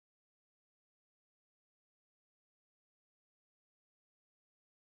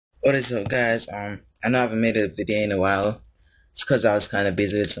What is up, guys? I know I haven't made a video in a while. It's because I was kind of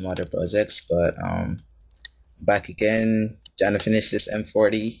busy with some other projects, but back again, trying to finish this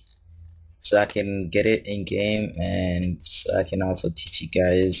M40 so I can get it in game, and so I can also teach you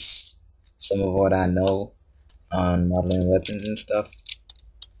guys some of what I know on modeling weapons and stuff.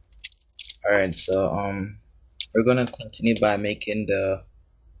 Alright, so we're gonna continue by making the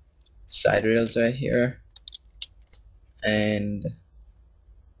side rails right here, and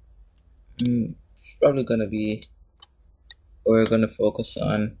it's probably gonna be we're gonna focus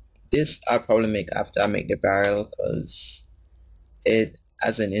on this. I'll probably make after I make the barrel because it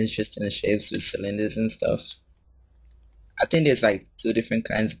has an interesting shapes with cylinders and stuff. I think there's like two different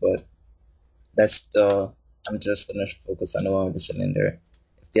kinds, but that's the I'm just gonna focus on the one with the cylinder.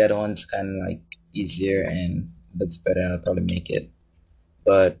 If the other one's kind of like easier and looks better, I'll probably make it.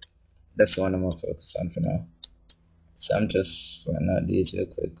 But that's the one I'm gonna focus on for now. So I'm just running out these real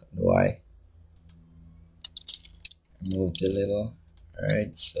quick on the Y. Move it a little.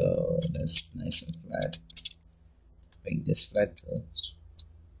 Alright, so that's nice and flat. Make this flat too.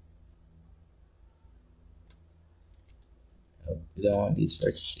 We don't want these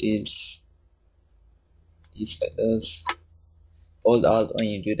vertices. These like those. Hold Alt when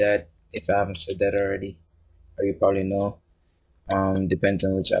you do that. If I haven't said that already, or you probably know. Depends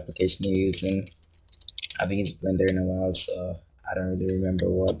on which application you're using. I haven't used Blender in a while, so I don't really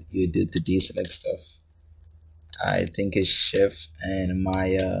remember what you do to deselect stuff. I think it's Shift, and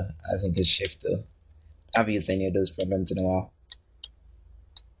Maya, I think it's Shift too. I haven't used any of those programs in a while.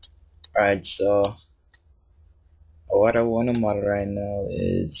 Alright, so what I want to model right now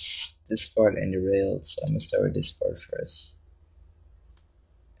is this part and the rail, so I'm going to start with this part first.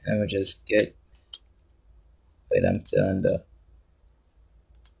 And I'm going to just get, wait, I'm still on the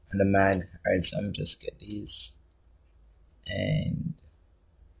mag. Alright, so I'm going to just get these and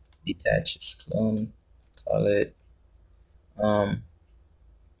detach this clone, call it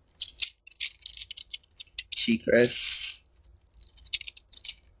CheakRest,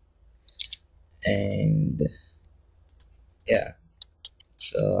 and yeah.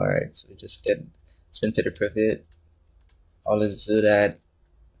 So alright, so we just get center the pivot. Always do that.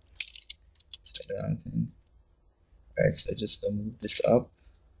 It's the wrong thing. Alright, so just gonna move this up,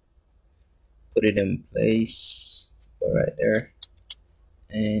 put it in place, go right there,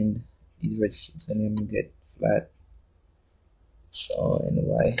 and these vertices are gonna get flat. So in the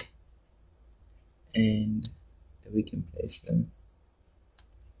Y, and then we can place them.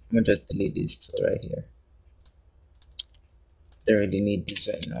 I'm gonna just delete these two right here. Don't really need these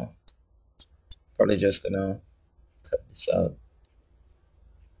right now. Probably just gonna cut this out.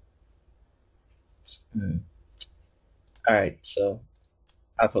 Alright, so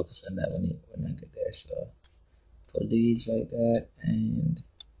I'll focus on that when I get there. So put these like that, and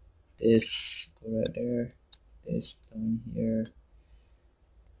this go right there, this down here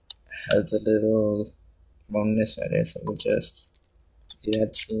has a little roundness right there, so we'll just do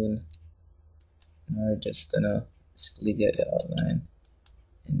that soon. Now we're just gonna basically get the outline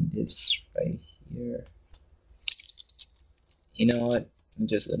and this right here. You know what, I'm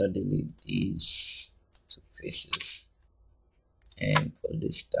just gonna delete these two faces and pull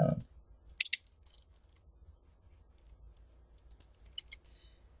this down.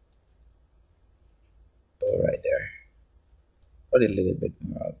 Go right there. Put a little bit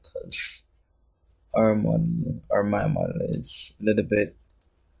more out because our model, or my model, is a little bit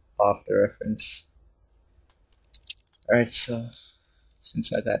off the reference. Alright, so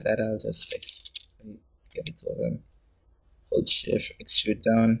since I got that, I'll just get it to them. Hold Shift, extrude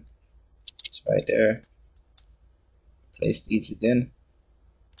down. It's right there. Place these again.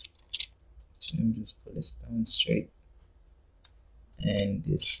 And just pull this down straight. And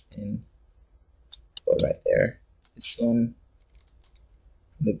this in. Go right there. This one.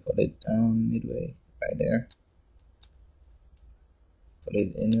 Put it down midway. Right there. Put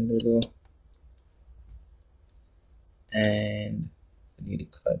it in a little. And we need to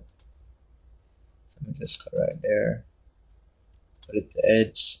cut. So I'm gonna just cut right there. Put it to the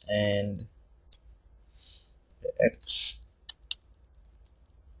edge and the X.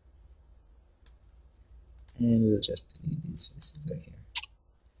 And we'll just delete these faces right here.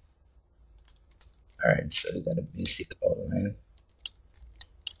 Alright, so we got a basic outline.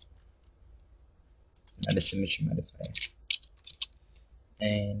 Now the symmetry modifier.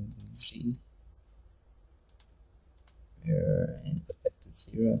 And Z. Mirror and put that to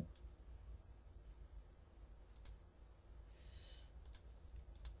 0.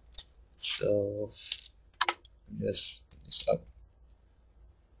 So just put this up.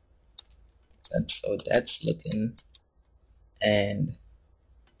 That's how that's looking. And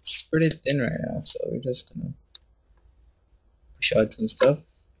it's pretty thin right now, so we're just gonna push out some stuff.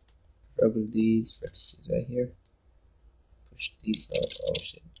 Probably these vertices right here. Push these out. Oh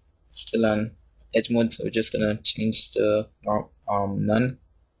shit. Still on edge mode, so we're just gonna change the none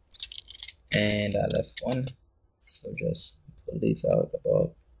and I left one. So just pull these out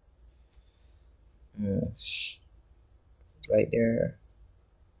about right there.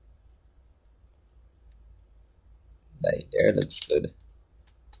 Right there looks good.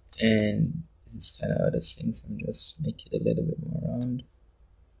 And this is kind of other things. I'm just make it a little bit more round.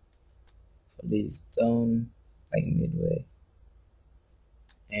 Pull these down like midway.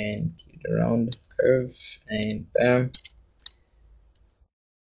 And keep the round curve and bam.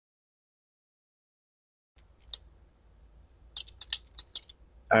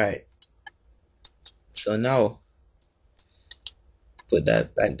 Alright. So now put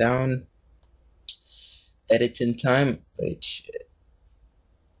that back down. Editing time. Wait,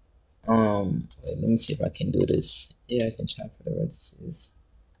 let me see if I can do this. Yeah, I can chamfer the vertices.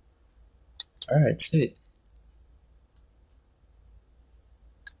 Alright, sweet.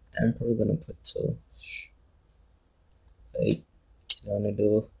 I'm probably gonna put two. Like, can only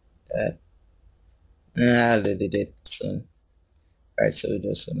do that. Nah, I did it soon. Alright, so we're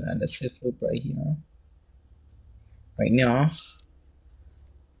just gonna add a shift loop right here. Right now,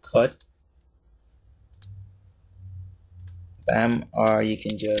 cut. Bam, or you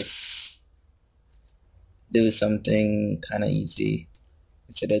can just do something kind of easy.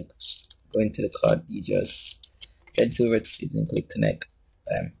 Instead of going to the cut, you just get two vertices and click connect.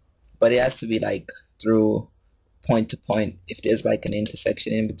 Bam. But it has to be like through point to point. If there's like an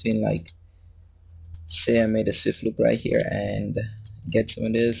intersection in between, like say I made a swift loop right here and get some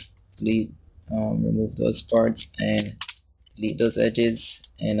of this, delete, remove those parts and delete those edges,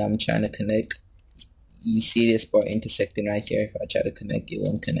 and I'm trying to connect. You see this part intersecting right here. If I try to connect, it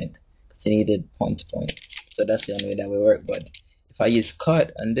won't connect because you needed point to point. So that's the only way that will work. But if I use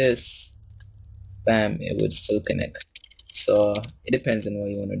cut on this, bam, it would still connect. So it depends on what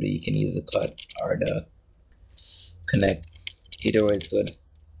you want to do. You can use the cut or the connect. Either way is good.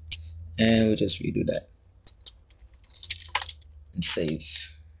 And we'll just redo that and save,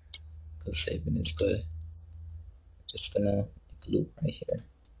 because saving is good. Just gonna loop right here.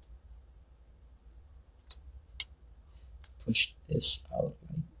 Push this out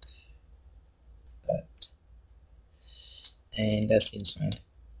like that, and that seems fine.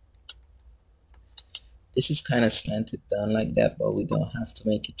 This is kind of slanted down like that, but we don't have to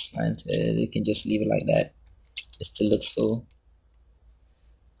make it slanted. You can just leave it like that. It still looks cool.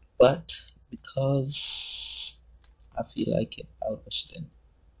 But because I feel like it, I'll push it in.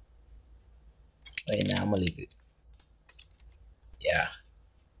 Right now, I'm gonna leave it. Yeah,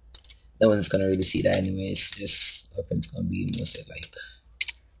 no one's gonna really see that anyways. Just open's gonna be mostly like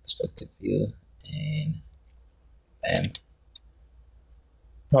perspective view, and bam.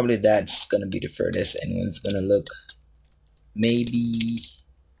 Probably that's gonna be the furthest anyone's gonna look. Maybe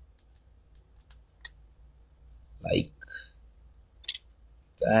like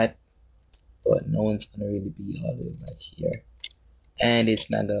that, but no one's gonna really be all the way back here, and it's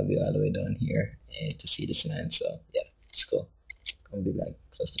not gonna be all the way down here to see the slant. So yeah, it's cool. It's gonna be like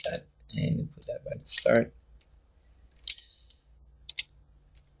close to that, and we put that back to start.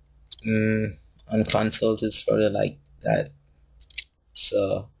 On consoles it's probably like that.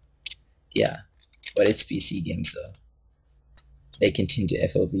 So yeah, but it's PC game, so they can change the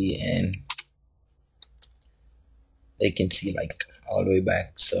FOV and they can see like all the way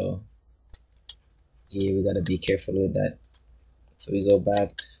back. So yeah, we gotta be careful with that. So we go back,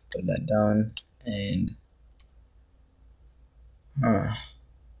 put that down, and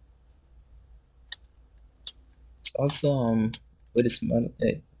it's also with this model.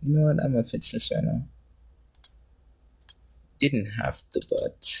 You know what? I'm gonna fix this right now. Didn't have to,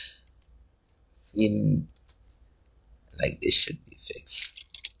 but feeling like this should be fixed.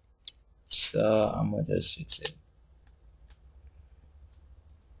 So I'm gonna just fix it.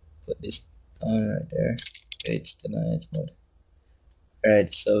 Put this down right there. Okay, it's still on edge mode.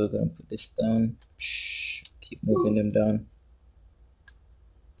 Alright, so we're gonna put this down. Keep moving them down.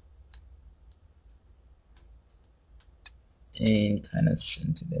 And kind of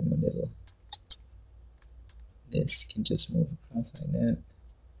center them a little. This can just move across like that.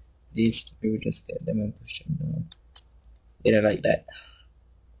 These three, we just get them and push them down. Get it like that.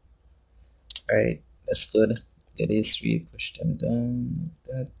 Alright, that's good. Get these three, push them down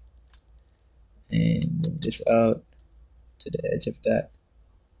like that. And move this out to the edge of that.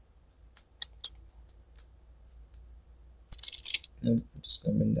 Nope, I'm just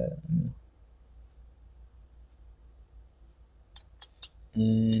gonna bring that on.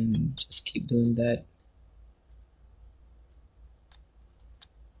 and just keep doing that.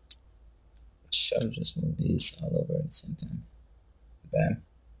 I'll just move these all over at the same time. Bam.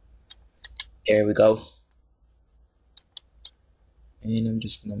 There we go. And I'm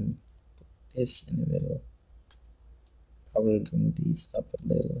just gonna put this in the middle. Probably bring these up a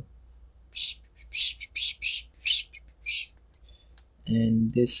little.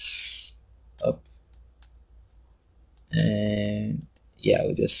 And this up. And yeah,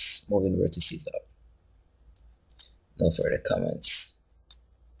 we're just moving vertices up. No further comments.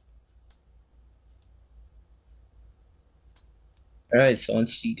 Alright, so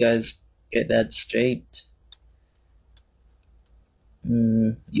once you guys get that straight,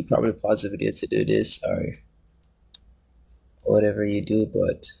 you probably pause the video to do this or whatever you do,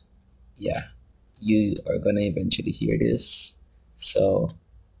 but yeah, you are gonna eventually hear this. So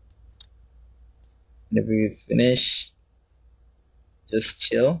whenever you finish, just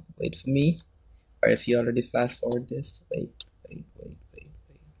chill, wait for me. Or if you already fast forward this, wait. What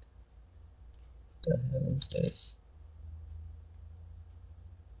the hell is this?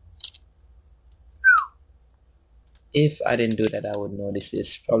 If I didn't do that, I would notice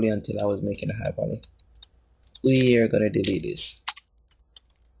this probably until I was making a high poly. We are gonna delete this.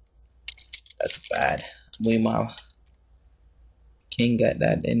 That's bad. Muy mal. Can't get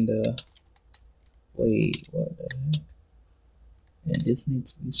that in the. Wait, what the heck? And this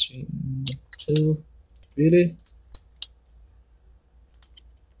needs to be straightened too. Really?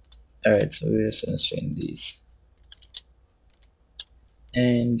 Alright, so we're just gonna straighten these.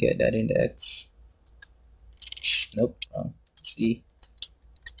 And get that in the X. Nope, wrong. C.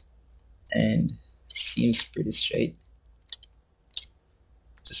 And seems pretty straight.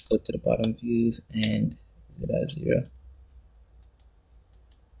 Just go to the bottom view and do that 0.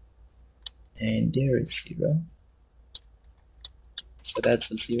 And there is 0. So that's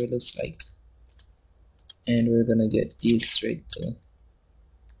what 0 looks like. And we're gonna get these straight too.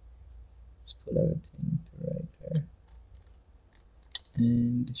 Let's put everything to right there.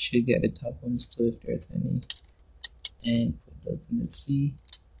 And should get the top ones too if there's any. And put those in the C.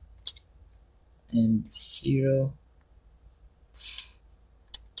 And 0.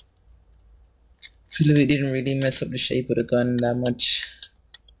 Feel we didn't really mess up the shape of the gun that much,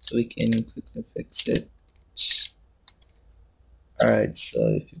 so we can quickly fix it. Alright, so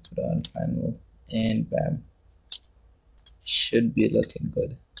if you put on final and bam, should be looking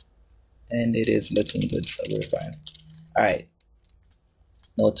good. And it is looking good, so we're fine. Alright,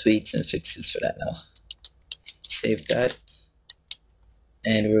 no tweaks and fixes for that now. Save that.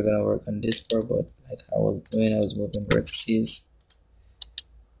 And we're gonna work on this part, but like I was doing, I was moving vertices.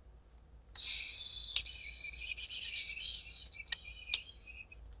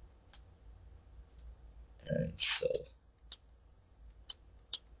 Alright, so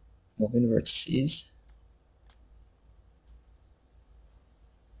moving vertices.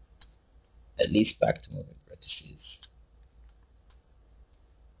 At least back to moving vertices.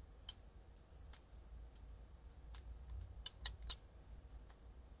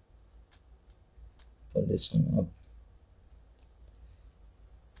 Pull this one up.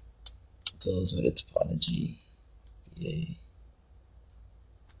 Goes with the topology. Yay.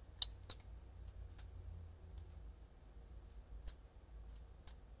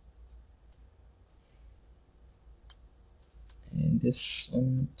 And this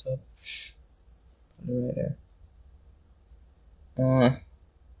one up top, put it right there.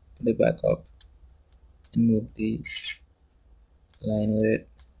 Put it back up and move these, line with it.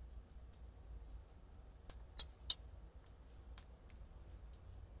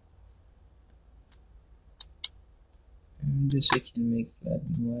 And this we can make flat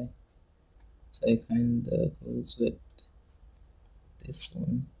and Y. So it kinda goes with this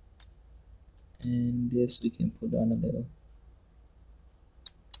one. And this we can put on a little.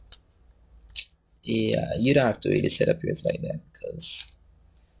 Yeah, you don't have to really set up yours like that, because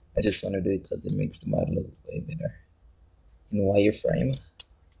I just want to do it because it makes the model look way better in wireframe.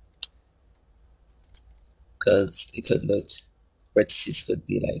 Because it could look, vertices could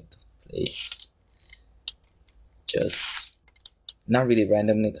be like placed just not really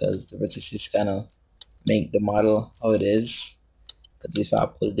randomly, because the vertices kind of make the model how it is. Because if I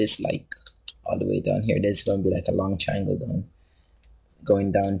pull this like all the way down here, there's going to be like a long triangle down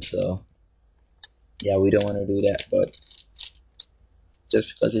going down. So yeah, we don't want to do that. But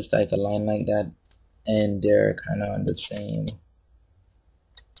just because it's like a line like that and they're kind of on the same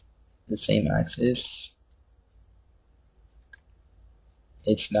axis,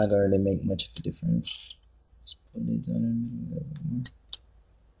 it's not gonna really make much of a difference. Let's put this on a little bit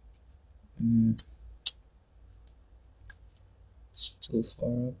more. It's too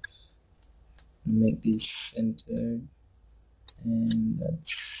far up. Make these centered, and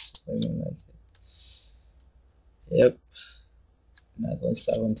that's where I like it. Yep. Not going to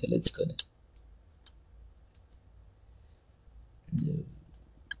stop until it's good.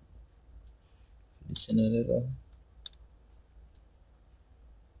 Listen a little.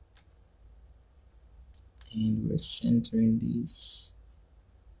 And we're centering these.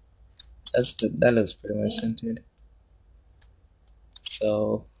 That's good. That looks pretty much centered.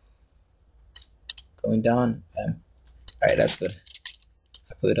 So going down, bam. Alright, that's good.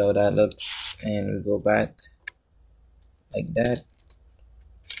 Happy with how that looks, and we go back like that.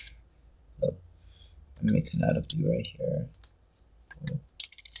 Look, I'm making out of view right here.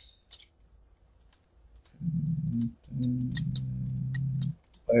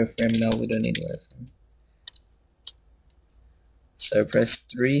 Wireframe, no, we don't need wireframe. So I press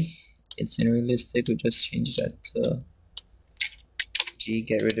 3. It's in realistic. We just change that to G,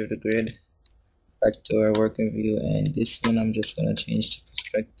 get rid of the grid. Back to our working view, and this one I'm just gonna change to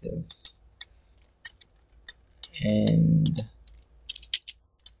perspective. And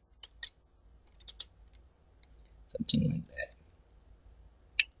something like that.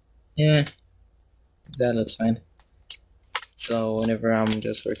 Yeah, that looks fine. So whenever I'm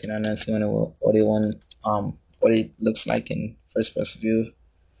just working on this, what it looks like in first person view,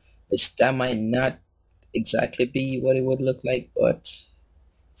 which that might not exactly be what it would look like, but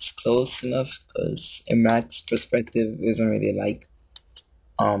it's close enough, because in Max perspective isn't really like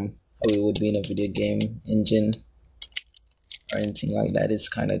how it would be in a video game engine or anything like that. It's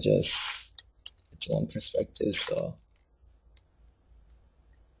kind of just its own perspective, so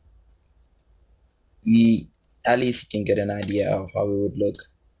at least you can get an idea of how it would look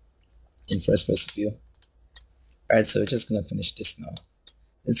in first person view. Alright, so we're just gonna finish this now.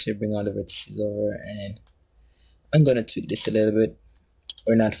 Let's bring all the vertices over, and I'm gonna tweak this a little bit.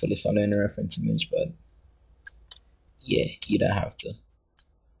 We're not fully following the reference image, but yeah, you don't have to.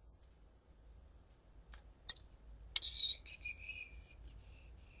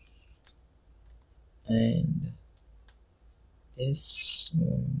 And this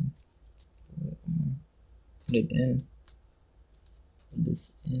one, put it in, put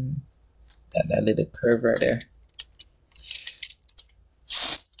this in, that little curve right there.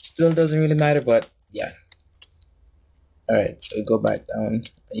 Still doesn't really matter, but yeah. Alright, so we go back down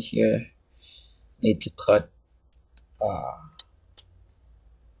right here. Need to cut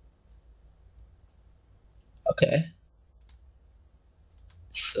okay.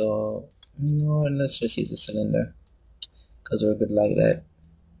 So let's just use a cylinder, because we're good like that.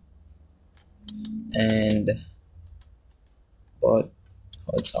 And but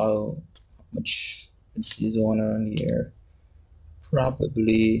it's how much it's this one around here.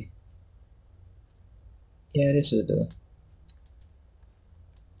 Probably, yeah, this will do.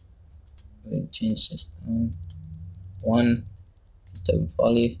 We'll change this down 1 to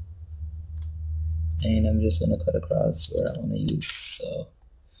poly, and I'm just gonna cut across where I want to use. So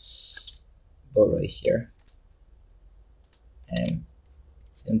go right here and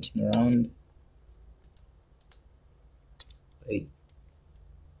same thing around. Wait.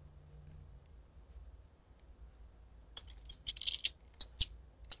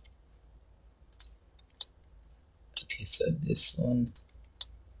 Okay, so this one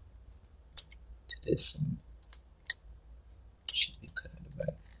to this one should be cut at the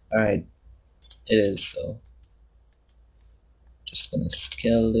back. Alright, it is. So just gonna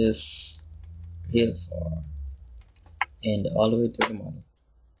scale this real far and all the way to the model.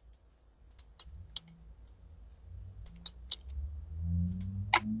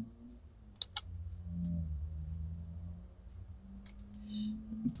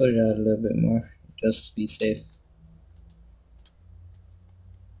 Put it out a little bit more just to be safe.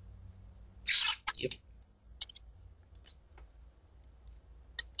 Yep.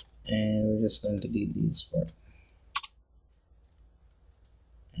 And we're just going to delete these for.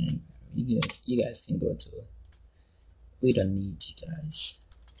 And you guys can go to. We don't need you guys.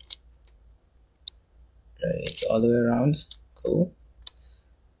 Right, it's all the way around. Cool.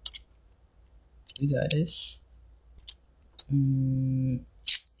 We got this.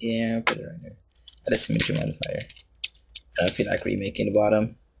 Yeah, I'll put it right there. Add a symmetry modifier. I don't feel like remaking the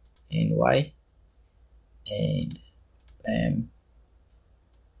bottom. And Y. And bam.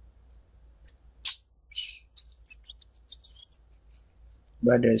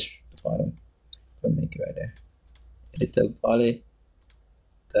 Right there's the bottom. We'll make it right there. Edit the poly.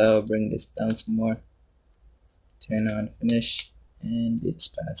 Go bring this down some more. Turn on finish. And it's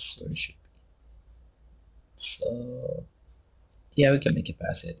past where it should be. So yeah, we can make it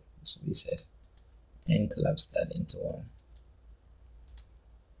past it. That's what we said. And collapse that into one.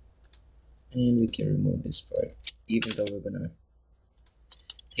 and we can remove this part, even though we're gonna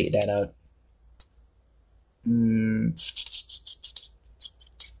take that out.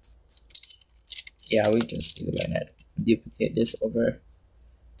 Yeah, we just leave it like that. Duplicate this over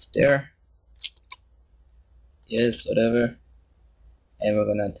there. Yes, whatever. And we're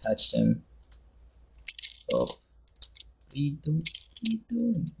gonna attach them. Oh, what are you doing?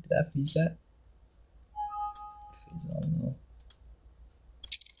 Did I freeze that? Freeze, oh no.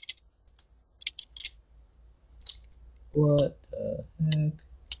 What the heck?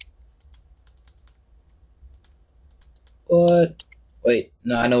 What? Wait,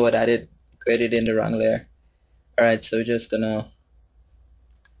 no, I know what I did. Created in the wrong layer. Alright, so we're just gonna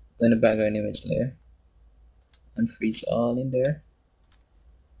go in the background image layer. Unfreeze all in there.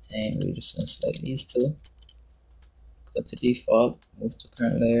 And we're just gonna select these two. Go to default, move to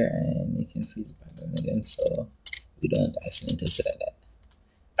current layer, and you can freeze the background again so we don't accidentally select that.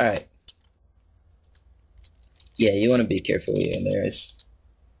 Alright. Yeah, you want to be careful with your layers.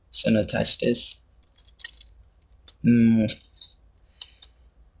 So I'm gonna attach this.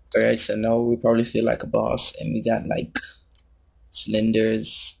 Alright, so now we probably feel like a boss, and we got like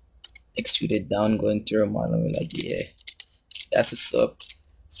cylinders extruded down going through a model, and we're like, yeah, that's what's up.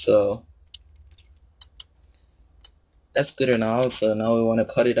 So that's good and all. So now we want to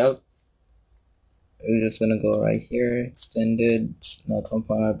cut it out. We're just gonna go right here, extended, now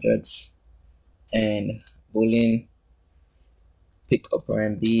compound objects, and boolean, pick upper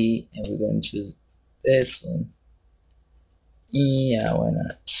and B, and we're gonna choose this one. Yeah, why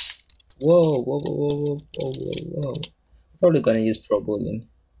not? Whoa, whoa, whoa, whoa, whoa, whoa, whoa. Probably gonna use pro boolean.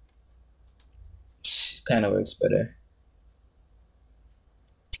 Kind of works better.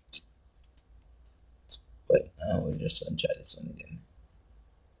 But we're just gonna try this one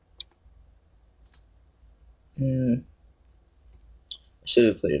again. Should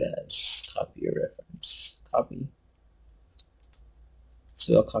have put it as copy or reference. Copy.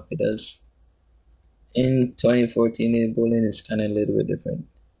 See what copy does. In 2014, in boolean is kind of a little bit different.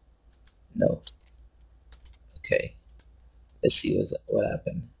 No. Okay. Let's see what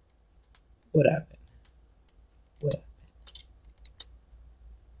happened. What happened? What happened?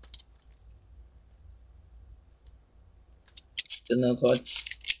 Still no cuts.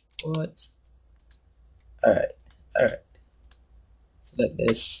 What? Alright. Alright. Select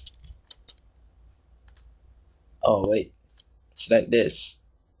this. Oh wait. Select this.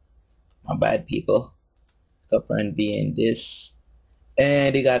 My bad, people. Upper and B in this.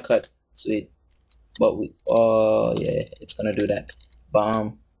 And it got cut. Sweet. But oh yeah, it's gonna do that.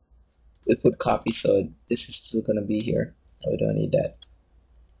 Bomb. We put copy, so this is still gonna be here. We don't need that.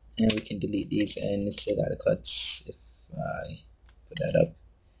 And we can delete these, and it still got the cuts. If I put that up,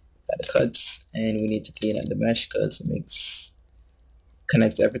 got the cuts, and we need to clean up the mesh because it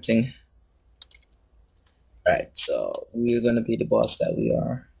connects everything. Right, so we're gonna be the boss that we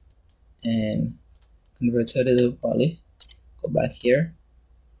are, and convert to the poly. Go back here,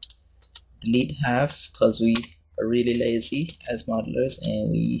 delete half because we are really lazy as modelers,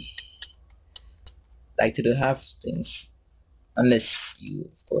 and we like to do half things. Unless you,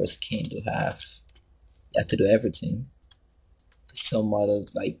 of course, can't do half. You have to do everything. Some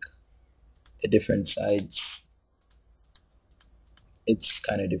models like the different sides. It's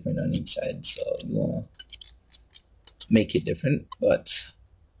kind of different on each side, so you wanna make it different. But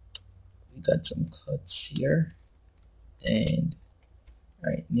we got some cuts here, and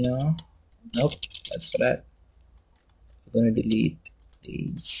right now, nope, that's for that. We're gonna delete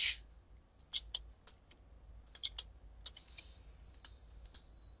these.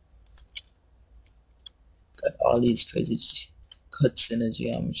 Got all these crazy cuts in the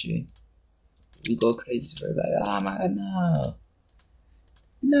geometry. We go crazy for like, oh my god, no.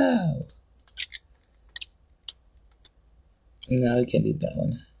 No. Now we can leave that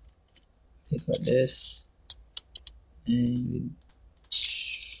one. Take out this. And we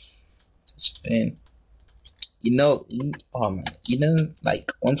touch pen. Oh man,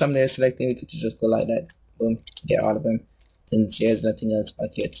 like once I'm there selecting, we could just go like that. Boom, get all of them. Since there's nothing else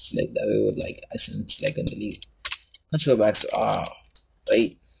back here to select, that we would like accidentally select and delete. Control back to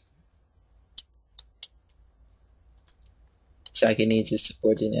wait. Second needs is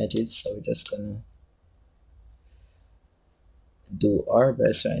supporting edges, so we're just gonna do our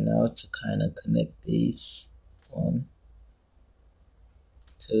best right now to kind of connect these. 1,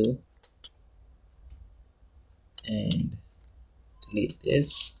 2, and delete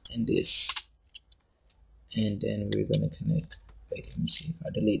this and this, and then we're gonna connect. Wait, let me see if I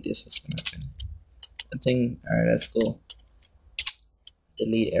delete this, what's gonna happen. Nothing. Alright, that's cool.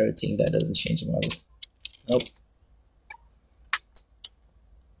 Delete everything that doesn't change the model. Nope.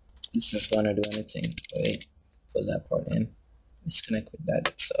 This is not gonna do anything. Wait, pull that part in. Disconnect with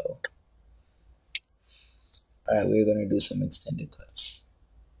that. So, alright, we're gonna do some extended cuts.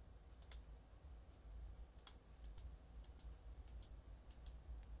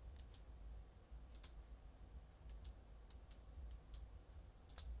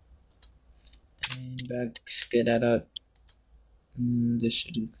 And back, get that out. This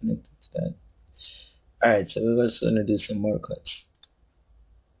should be connected to that. Alright, so we're also gonna do some more cuts.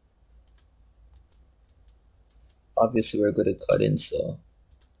 Obviously, we're good at cutting, so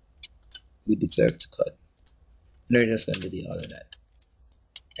we deserve to cut. And we're just gonna do all of that.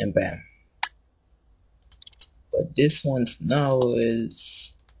 And bam. But this one's now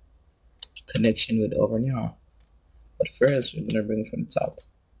is connection with over now. But first, we're gonna bring it from the top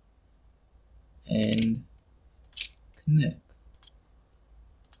and connect.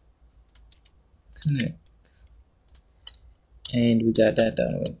 And we got that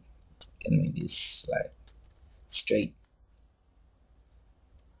done with. Can make this like straight.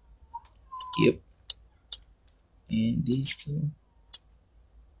 Yep. And these two.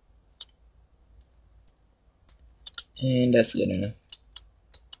 And that's good enough.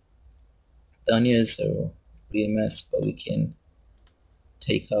 Down here is a real mess, but we can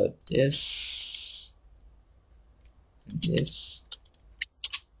take out this,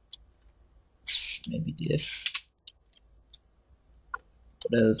 maybe this.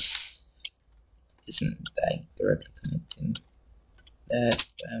 What else isn't that directly connecting? That,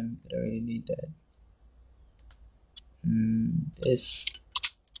 bam, I already need that. This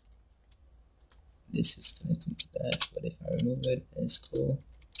is connecting to that, but if I remove it, it's cool.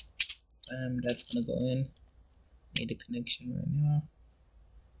 Bam, that's gonna go in. Need a connection right now.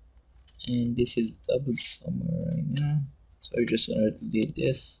 And this is doubled somewhere right now. So we're just gonna delete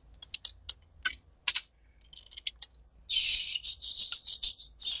this.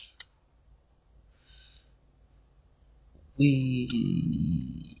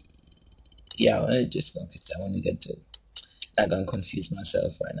 Yeah, I'm just gonna fix that when we get to it. I'm gonna confuse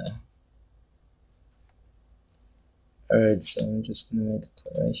myself right now. Alright, so I'm just gonna make a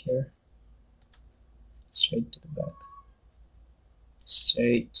cut right here. Straight to the back.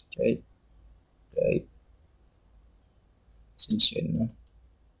 Straight. Seems straight enough.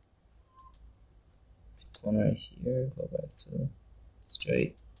 Make one right here, go back to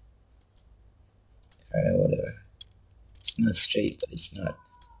straight. Alright, whatever. It's not straight, but it's not.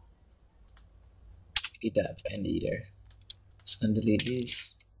 Get that bend either. Just gonna delete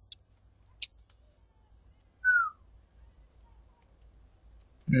these.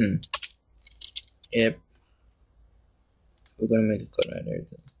 Yep. We're gonna make a cut right there.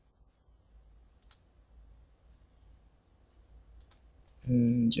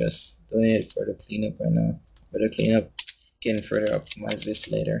 Just doing it for the cleanup right now. For the cleanup, can further optimize this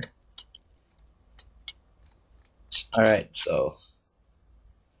later. Alright, so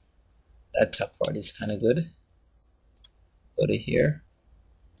that top part is kind of good. Go to here.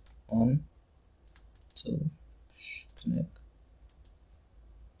 1, 2, connect.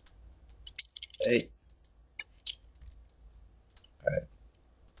 8. Alright.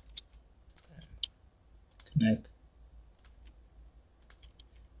 Connect.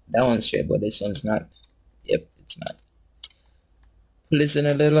 That one's straight, but this one's not. Yep, it's not. Listen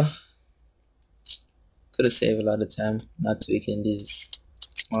a little. Could have saved a lot of time not tweaking these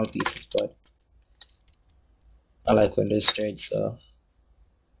small pieces, but I like when they're straight, so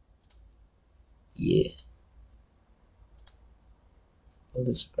yeah. Pull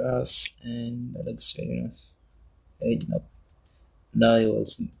this across, and that looks straight enough. Wait, nope. No, it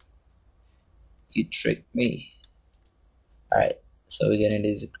wasn't. You tricked me. Alright, so we're getting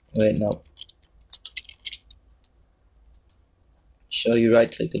this. Wait, nope. Show you right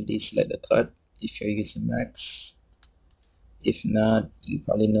click and deselect the cut if you're using Max. If not, you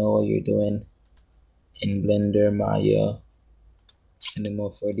probably know what you're doing in Blender, Maya, Cinema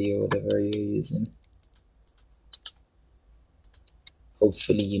 4D, or whatever you're using.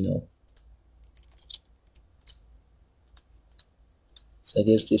 Hopefully you know. So I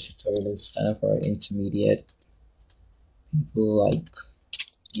guess this tutorial is kind of for intermediate people, like,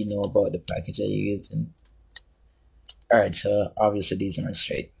 you know about the package that you're using. Alright, so obviously these aren't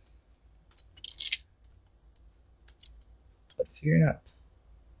straight. But fear not.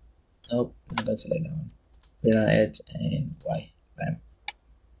 Nope, not gonna select that one. Put it on edge and Y. Bam.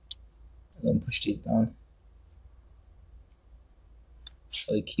 I'm gonna push these down.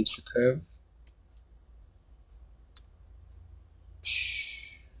 So it keeps the curve.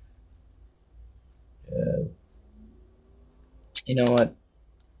 You know what?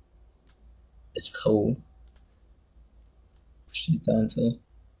 It's cold. Push it down too.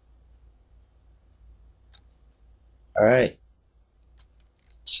 Alright,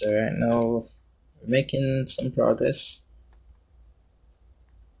 so right now we're making some progress.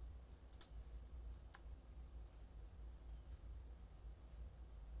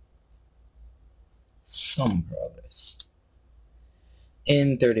 Some progress.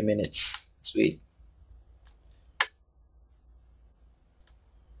 In 30 minutes. Sweet.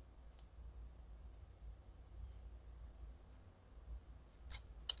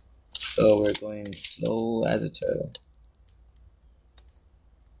 So we're going slow as a turtle.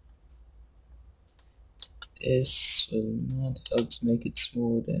 This will not help to make it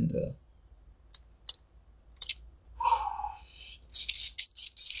smooth and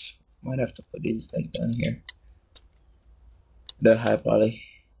might have to put these like down here. The high poly.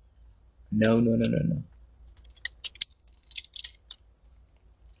 No. Let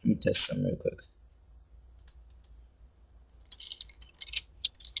me test some real quick.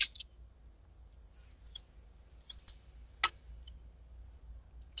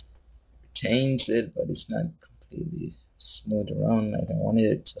 Retains it, but it's not completely smooth around like I wanted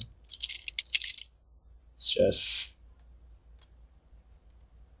it to. It's just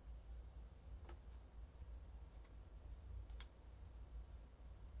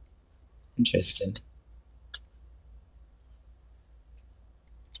interesting.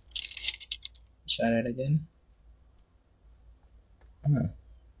 Try that again. Huh.